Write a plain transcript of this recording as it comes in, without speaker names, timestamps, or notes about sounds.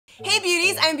Hey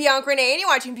beauties, I'm Bianca Renee and you're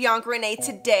watching Bianca Renee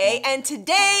Today, and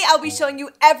today I'll be showing you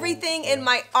everything in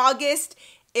my August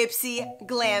Ipsy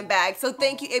Glam Bag. So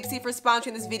thank you Ipsy for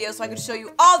sponsoring this video so I could show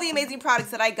you all the amazing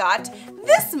products that I got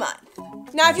this month.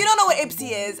 Now if you don't know what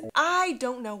Ipsy is, I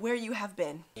don't know where you have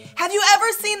been. Have you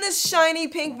ever seen this shiny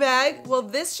pink bag? Well,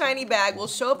 this shiny bag will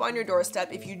show up on your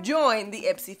doorstep if you join the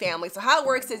Ipsy family. So how it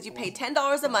works is you pay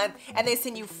 $10 a month and they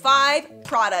send you 5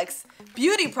 products,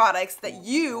 beauty products that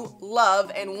you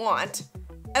love and want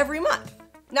every month.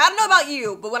 Now I don't know about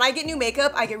you, but when I get new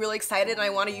makeup, I get really excited and I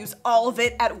want to use all of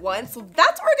it at once. So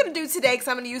that's what we're gonna do today because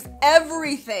I'm gonna use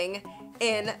everything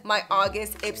in my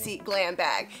August Ipsy Glam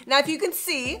Bag. Now if you can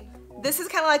see, this is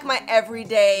kind of like my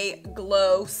everyday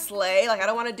glow slay. Like I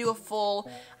don't want to do a full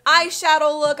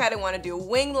eyeshadow look. I don't want to do a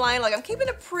wing line. Like I'm keeping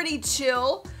it pretty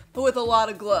chill, but with a lot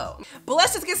of glow. But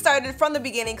let's just get started from the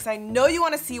beginning because I know you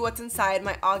want to see what's inside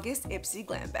my August Ipsy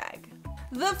Glam Bag.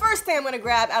 The first thing I'm going to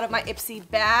grab out of my Ipsy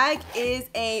bag is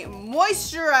a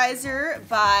moisturizer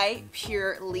by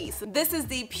PURLISSE. This is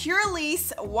the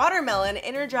PURLISSE Watermelon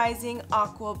Energizing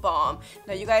Aqua Balm.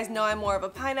 Now you guys know I'm more of a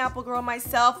pineapple girl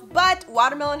myself, but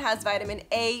watermelon has vitamin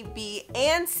A, B,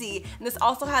 and C, and this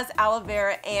also has aloe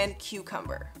vera and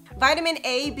cucumber. Vitamin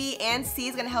A, B, and C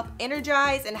is going to help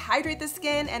energize and hydrate the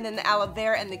skin, and then the aloe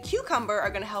vera and the cucumber are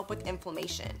going to help with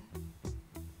inflammation.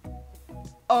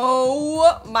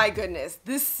 Oh my goodness,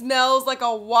 this smells like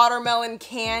a watermelon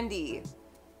candy.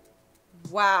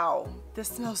 Wow, this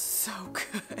smells so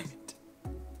good.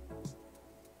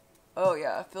 Oh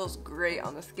yeah, it feels great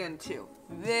on the skin too.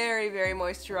 Very, very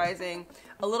moisturizing.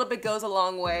 A little bit goes a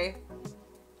long way.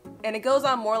 And it goes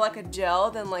on more like a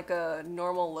gel than like a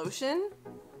normal lotion.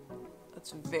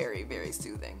 That's very, very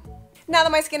soothing. Now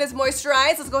that my skin is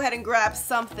moisturized, let's go ahead and grab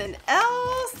something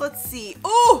else. Let's see.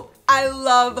 Ooh, I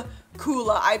love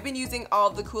Coola. I've been using all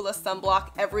of the Coola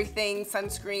sunblock, everything,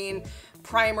 sunscreen,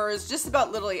 primers, just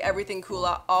about literally everything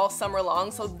Coola all summer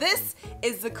long. So this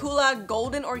is the Coola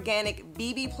Golden Organic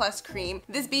BB Plus Cream.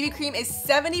 This BB cream is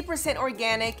 70%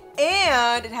 organic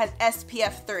and it has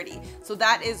SPF 30. So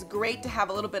that is great to have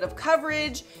a little bit of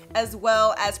coverage as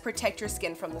well as protect your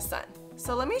skin from the sun.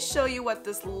 So let me show you what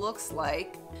this looks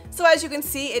like. So as you can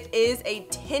see, it is a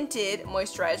tinted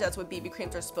moisturizer. That's what BB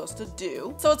creams are supposed to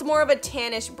do. So it's more of a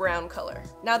tannish brown color.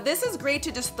 Now this is great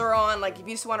to just throw on, like if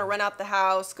you just want to run out the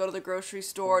house, go to the grocery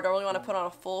store, don't really want to put on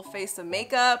a full face of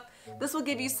makeup. This will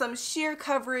give you some sheer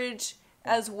coverage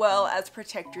as well as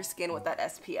protect your skin with that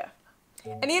SPF.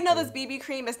 And even though this BB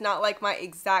cream is not like my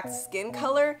exact skin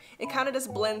color, it kind of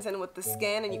just blends in with the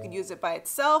skin and you can use it by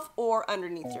itself or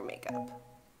underneath your makeup.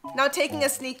 Now taking a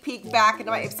sneak peek back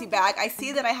into my Ipsy bag, I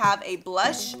see that I have a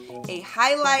blush, a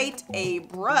highlight, a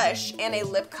brush, and a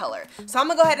lip color. So I'm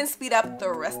gonna go ahead and speed up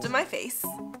the rest of my face.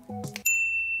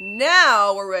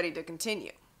 Now we're ready to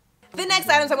continue. The next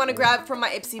items I want to grab from my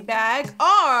Ipsy bag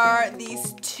are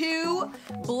these 2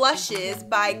 blushes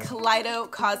by Kaleido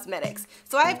Cosmetics.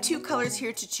 So I have 2 colors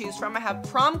here to choose from. I have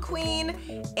Prom Queen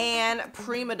and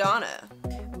Prima Donna.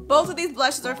 Both of these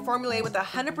blushes are formulated with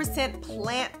 100%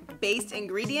 plant-based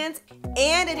ingredients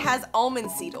and it has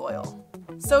almond seed oil.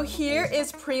 So here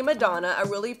is Prima Donna, a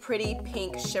really pretty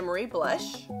pink shimmery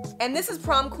blush. And this is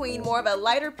Prom Queen, more of a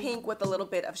lighter pink with a little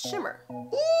bit of shimmer. Ooh,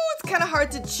 it's kind of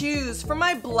hard to choose. For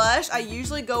my blush, I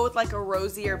usually go with like a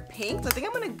rosier pink. So I think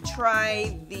I'm gonna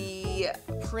try the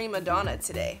Prima Donna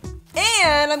today.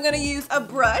 And I'm gonna use a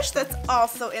brush that's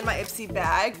also in my Ipsy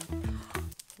bag.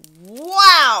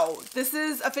 Wow, this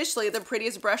is officially the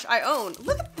prettiest brush I own.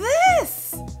 Look at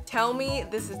this. Tell me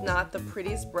this is not the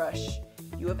prettiest brush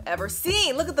you have ever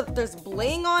seen. Look at there's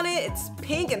bling on it. It's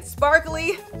pink and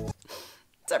sparkly.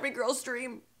 It's every girl's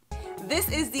dream. This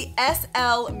is the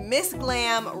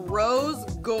SLMISSGLAM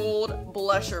Rosegold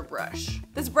Blusher Brush.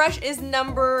 This brush is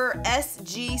number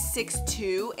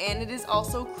SG62 and it is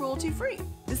also cruelty free.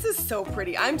 This is so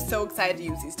pretty. I'm so excited to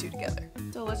use these 2 together.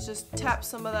 So let's just tap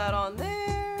some of that on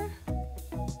there.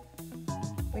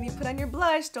 When you put on your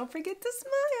blush, don't forget to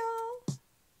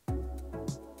smile.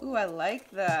 Ooh, I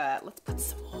like that. Let's put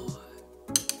some more.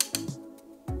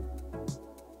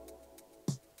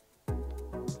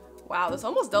 Wow, this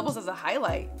almost doubles as a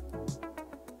highlight.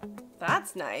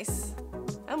 That's nice.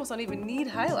 I almost don't even need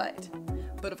highlight.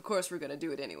 But of course, we're gonna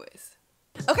do it anyways.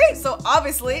 Okay, so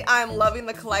obviously I'm loving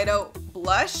the Kaleido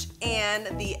blush and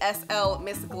the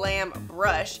SLMISSGLAM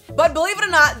brush. But believe it or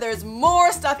not, there's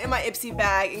more stuff in my Ipsy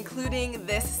bag, including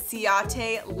this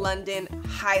Ciate London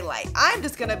highlight. I'm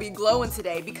just gonna be glowing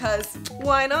today because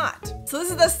why not? So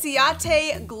this is the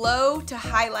Ciate Glow to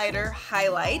Highlighter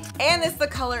highlight, and it's the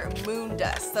color Moon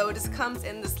Dust. So it just comes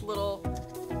in this little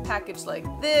packaged like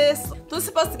this. This is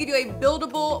supposed to give you a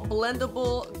buildable,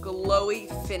 blendable, glowy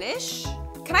finish.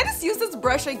 Can I just use this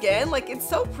brush again? Like, it's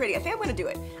so pretty. I think I'm gonna do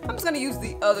it. I'm just gonna use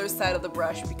the other side of the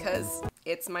brush because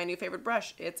it's my new favorite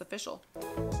brush. It's official.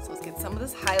 So let's get some of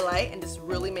this highlight and just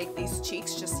really make these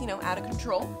cheeks just, you know, out of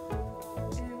control.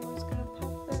 And we're just gonna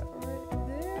pop that right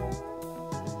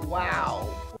there. Wow.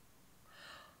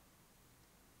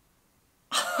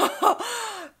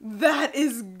 That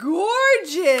is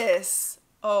gorgeous.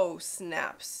 Oh,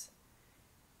 snaps.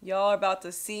 Y'all are about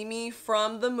to see me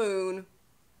from the moon,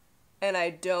 and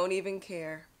I don't even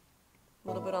care. A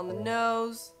little bit on the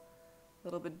nose, a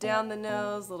little bit down the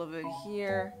nose, a little bit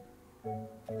here.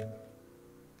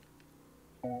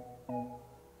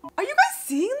 Are you guys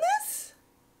seeing this?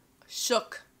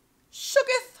 Shooketh.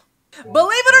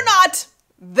 Believe it or not,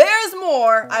 there's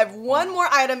more. I have one more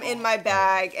item in my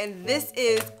bag, and this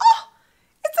is, oh,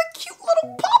 it's a cute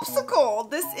little popsicle.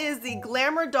 This is the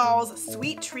Glamour Dolls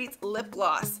Sweet Treats Lip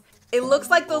Gloss. It looks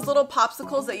like those little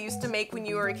popsicles that you used to make when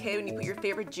you were a kid, when you put your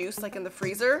favorite juice like in the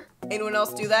freezer. Anyone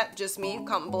else do that? Just me?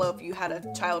 Comment below if you had a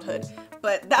childhood.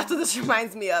 But that's what this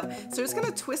reminds me of. So we're just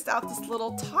gonna twist out this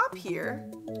little top here.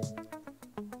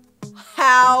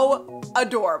 How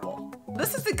adorable.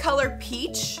 This is the color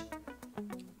Peach,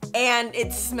 and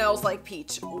it smells like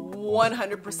peach,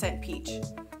 100% peach.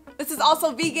 This is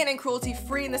also vegan and cruelty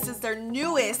free, and this is their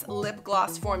newest lip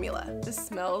gloss formula. This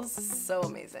smells so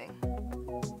amazing.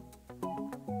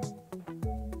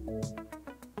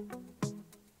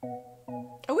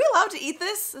 Are we allowed to eat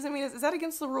this? Does it mean, is that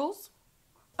against the rules?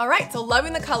 All right, so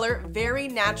loving the color, very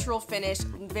natural finish,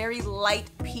 very light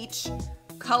peach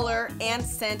color and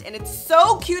scent, and it's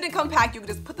so cute and compact. You can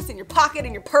just put this in your pocket,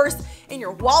 in your purse, in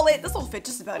your wallet. This will fit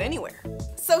just about anywhere.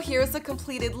 So here's the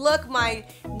completed look, my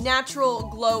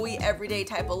natural, glowy, everyday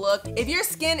type of look. If your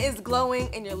skin is glowing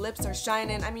and your lips are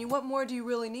shining, I mean, what more do you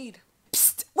really need?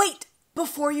 Psst, wait,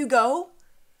 before you go,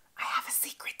 I have a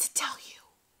secret to tell you.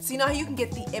 So you know how you can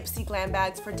get the Ipsy Glam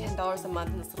Bags for $10 a month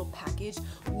in this little package?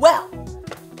 Well,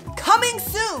 coming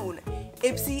soon,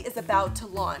 Ipsy is about to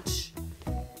launch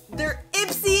their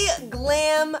Ipsy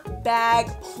Glam Bag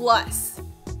Plus.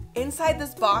 Inside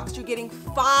this box, you're getting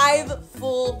 5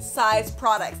 full-size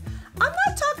products. I'm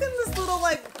not talking this little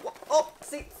like, oh,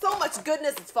 see, so much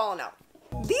goodness, it's falling out.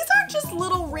 These aren't just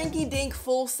little rinky-dink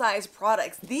full-size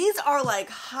products. These are like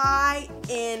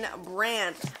high-end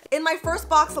brand. In my first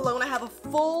box alone, I have a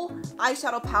full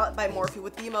eyeshadow palette by Morphe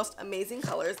with the most amazing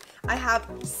colors. I have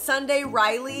Sunday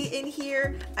Riley in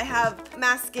here. I have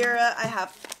mascara. I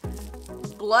have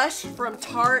blush from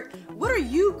Tarte. What are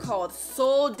you called?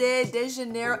 Sol de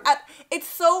Janeiro. It's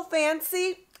so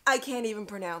fancy, I can't even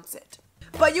pronounce it.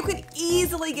 But you could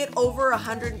easily get over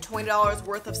 $120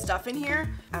 worth of stuff in here.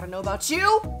 I don't know about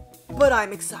you, but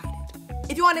I'm excited.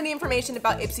 If you want any information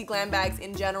about Ipsy Glam Bags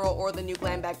in general or the new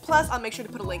Glam Bag Plus, I'll make sure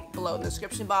to put a link below in the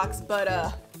description box,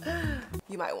 but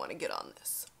you might want to get on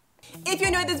this. If you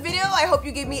enjoyed this video, I hope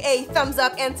you give me a thumbs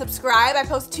up and subscribe. I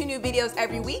post 2 new videos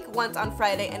every week, once on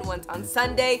Friday and once on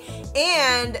Sunday.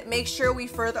 And make sure we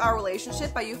further our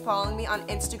relationship by you following me on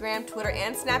Instagram, Twitter,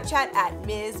 and Snapchat at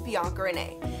Ms. Bianca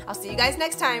Renee. I'll see you guys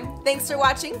next time. Thanks for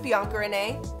watching Bianca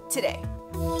Renee Today.